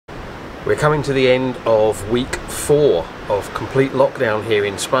We're coming to the end of week 4 of complete lockdown here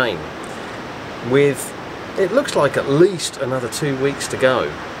in Spain, with it looks like at least another 2 weeks to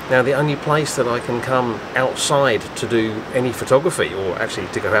go. Now the only place that I can come outside to do any photography, or actually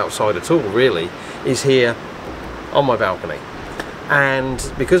to go outside at all really, is here on my balcony.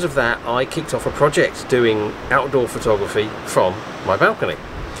 And because of that, I kicked off a project doing outdoor photography from my balcony.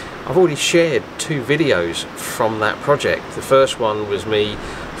 I've already shared 2 videos from that project. The first one was me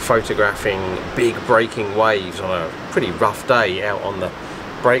photographing big breaking waves on a pretty rough day out on the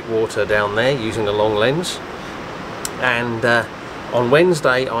breakwater down there using a long lens. And on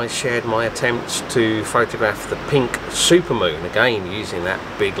Wednesday I shared my attempts to photograph the pink supermoon, again using that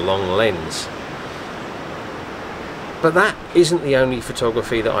big long lens. But that isn't the only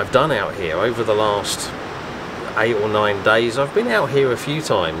photography that I've done out here. Over the last 8 or 9 days I've been out here a few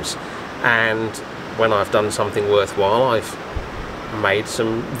times, and when I've done something worthwhile I've made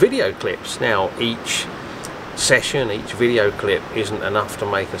some video clips. Now each session, each video clip isn't enough to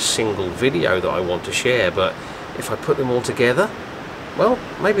make a single video that I want to share, but if I put them all together, well,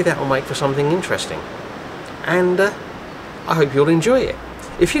 maybe that will make for something interesting, and I hope you'll enjoy it.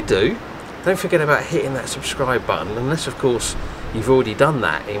 If you do, don't forget about hitting that subscribe button, unless of course you've already done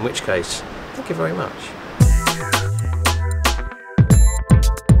that, in which case thank you very much.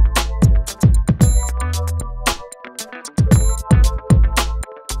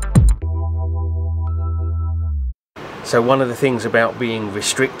 So one of the things about being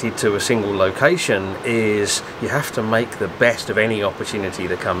restricted to a single location is you have to make the best of any opportunity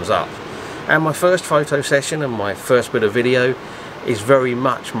that comes up. And my first photo session and my first bit of video is very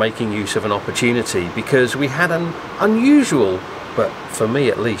much making use of an opportunity, because we had an unusual, but for me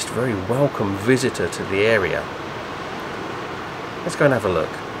at least, very welcome visitor to the area. Let's go and have a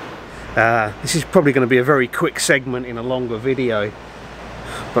look. This is probably going to be a very quick segment in a longer video,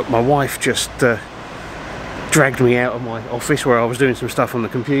 but my wife just dragged me out of my office where I was doing some stuff on the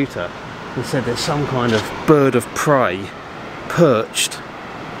computer and said there's some kind of bird of prey perched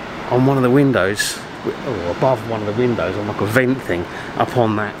on one of the windows, or above one of the windows on like a vent thing up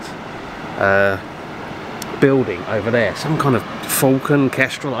on that building over there. Some kind of falcon,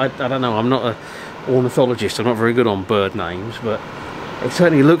 kestrel, I don't know, I'm not an ornithologist, I'm not very good on bird names, but it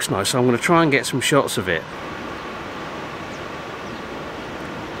certainly looks nice, so I'm going to try and get some shots of it.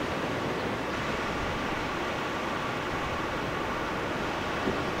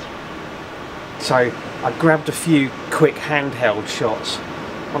 So I grabbed a few quick handheld shots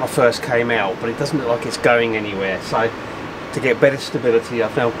when I first came out, but it doesn't look like it's going anywhere. So to get better stability,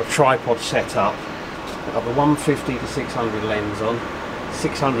 I've now got a tripod set up. I've got the 150 to 600 lens on,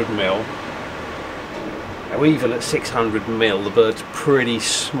 600mm. Now even at 600mm, the bird's pretty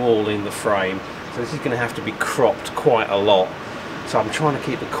small in the frame, so this is going to have to be cropped quite a lot. So I'm trying to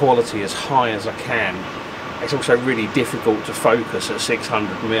keep the quality as high as I can. It's also really difficult to focus at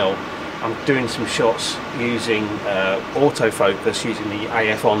 600mm. I'm doing some shots using autofocus, using the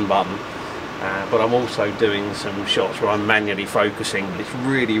AF on button, but I'm also doing some shots where I'm manually focusing, but it's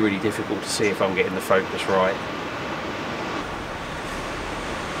really, really difficult to see if I'm getting the focus right.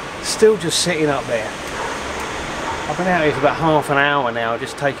 Still just sitting up there. I've been out here for about half an hour now,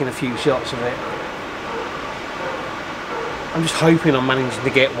 just taking a few shots of it. I'm just hoping I'm managing to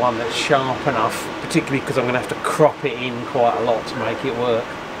get one that's sharp enough, particularly because I'm going to have to crop it in quite a lot to make it work.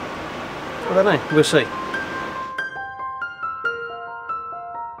 I don't know, we'll see.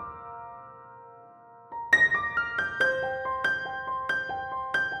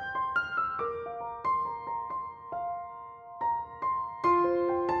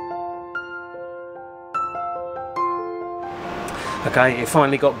 Okay, it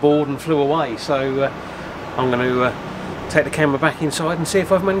finally got bored and flew away, so I'm going to take the camera back inside and see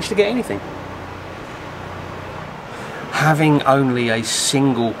if I've managed to get anything. Having only a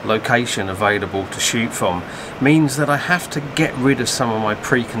single location available to shoot from means that I have to get rid of some of my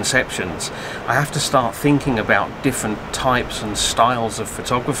preconceptions. I have to start thinking about different types and styles of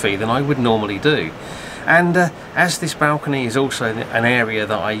photography than I would normally do. And as this balcony is also an area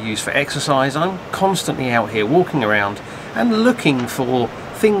that I use for exercise, I'm constantly out here walking around and looking for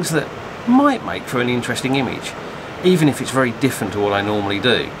things that might make for an interesting image, even if it's very different to what I normally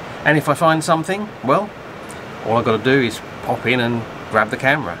do. And if I find something, well, all I've got to do is pop in and grab the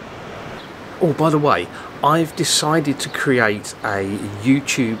camera. Oh, by the way, I've decided to create a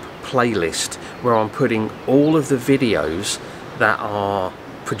YouTube playlist where I'm putting all of the videos that are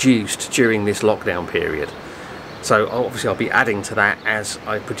produced during this lockdown period. So obviously I'll be adding to that as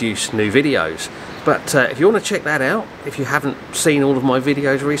I produce new videos. But if you want to check that out, if you haven't seen all of my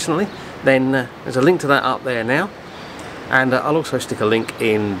videos recently, then there's a link to that up there now. and I'll also stick a link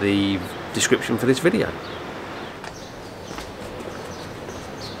in the description for this video.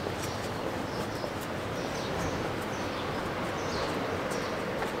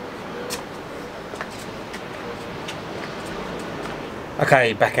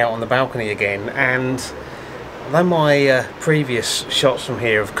 Okay, back out on the balcony again, and although my previous shots from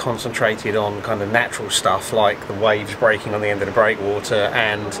here have concentrated on kind of natural stuff like the waves breaking on the end of the breakwater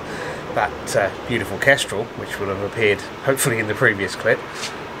and that beautiful kestrel, which will have appeared hopefully in the previous clip,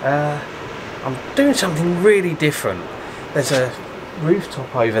 I'm doing something really different. There's a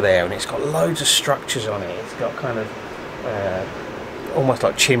rooftop over there and it's got loads of structures on it. It's got kind of almost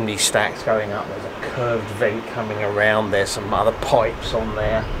like chimney stacks going up. There's a curved vent coming around. There's some other pipes on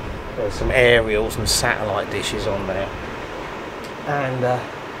there. There's some aerials and satellite dishes on there. And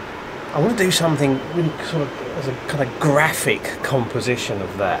I want to do something really sort of as a kind of graphic composition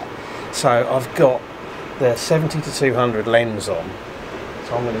of that. So I've got the 70 to 200 lens on.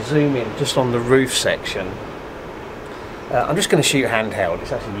 So I'm going to zoom in just on the roof section. I'm just going to shoot handheld.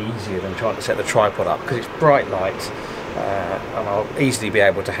 It's actually easier than trying to set the tripod up because it's bright light. And I'll easily be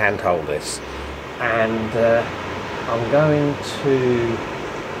able to handhold this, and I'm going to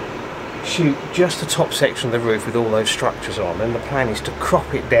shoot just the top section of the roof with all those structures on, and the plan is to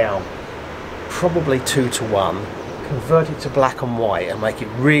crop it down probably 2:1, convert it to black and white and make it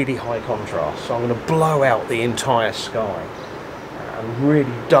really high contrast. So I'm going to blow out the entire sky and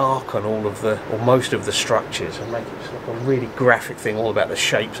really darken all of the, or most of the structures, and make it sort of a really graphic thing all about the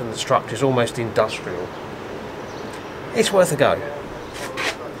shapes and the structures, almost industrial. It's worth a go.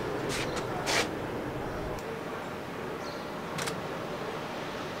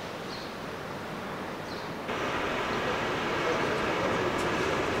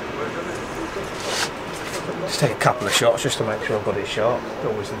 Just take a couple of shots just to make sure I've got it sharp.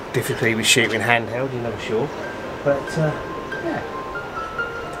 Always the difficulty with shooting handheld, you're never sure. But yeah,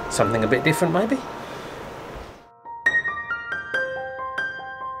 something a bit different maybe.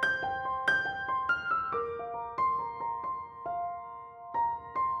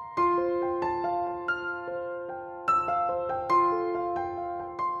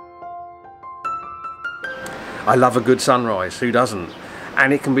 I love a good sunrise, who doesn't?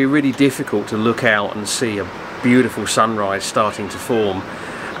 And it can be really difficult to look out and see a beautiful sunrise starting to form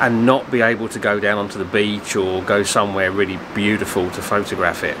and not be able to go down onto the beach or go somewhere really beautiful to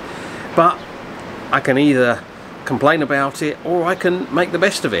photograph it. But I can either complain about it or I can make the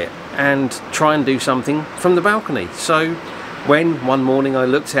best of it and try and do something from the balcony. So when one morning I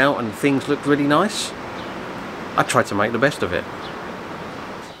looked out and things looked really nice, I tried to make the best of it.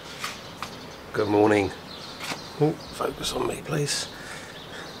 Good morning. Oh, focus on me please.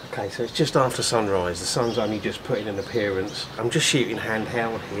 Okay, so it's just after sunrise. The sun's only just put in an appearance. I'm just shooting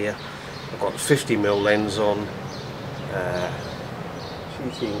handheld here. I've got the 50mm lens on,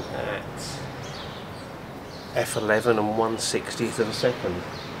 shooting at f11 and 1/60th of a second.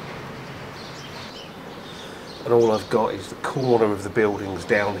 And all I've got is the corner of the buildings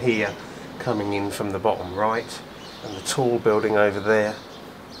down here coming in from the bottom right, and the tall building over there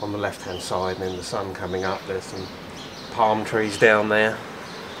on the left hand side, and then the sun coming up. There's some palm trees down there.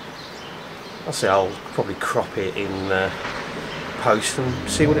 I'll probably crop it in post and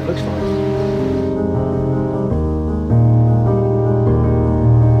see what it looks like.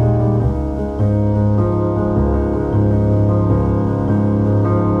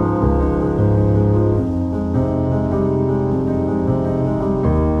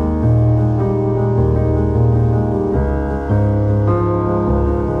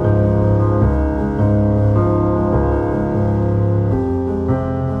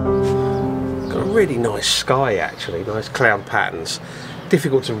 Really nice sky actually, nice cloud patterns.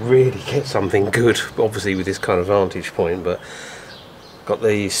 Difficult to really get something good obviously with this kind of vantage point, but got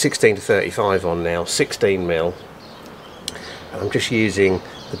the 16 to 35 on now, 16mm, and I'm just using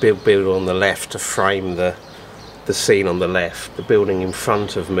the big building on the left to frame the scene on the left. The building in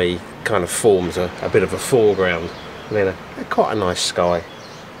front of me kind of forms a bit of a foreground, and then quite a nice sky.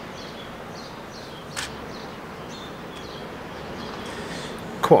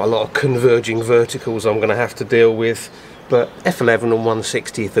 Quite a lot of converging verticals I'm going to have to deal with, but f11 and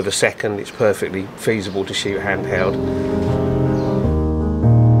 1/60th of a second, it's perfectly feasible to shoot handheld.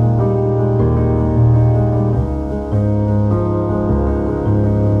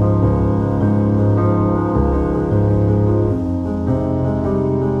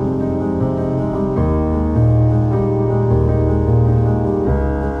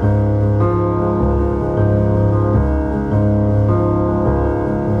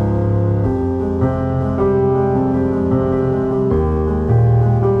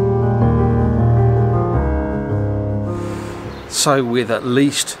 So with at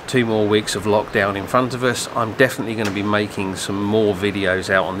least 2 more weeks of lockdown in front of us, I'm definitely going to be making some more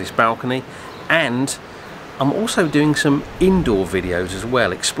videos out on this balcony, and I'm also doing some indoor videos as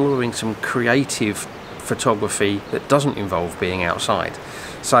well, exploring some creative photography that doesn't involve being outside.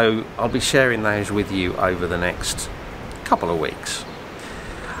 So I'll be sharing those with you over the next couple of weeks.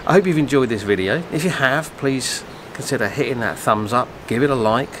 I hope you've enjoyed this video. If you have, please consider hitting that thumbs up, give it a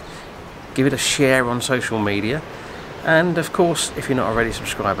like, give it a share on social media, and of course, if you're not already a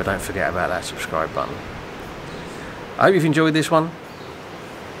subscriber, don't forget about that subscribe button. I hope you've enjoyed this one.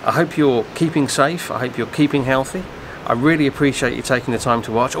 I hope you're keeping safe. I hope you're keeping healthy. I really appreciate you taking the time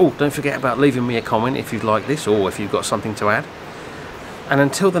to watch. Oh, don't forget about leaving me a comment if you'd like this, or if you've got something to add. And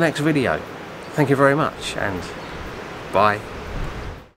until the next video, thank you very much, and bye.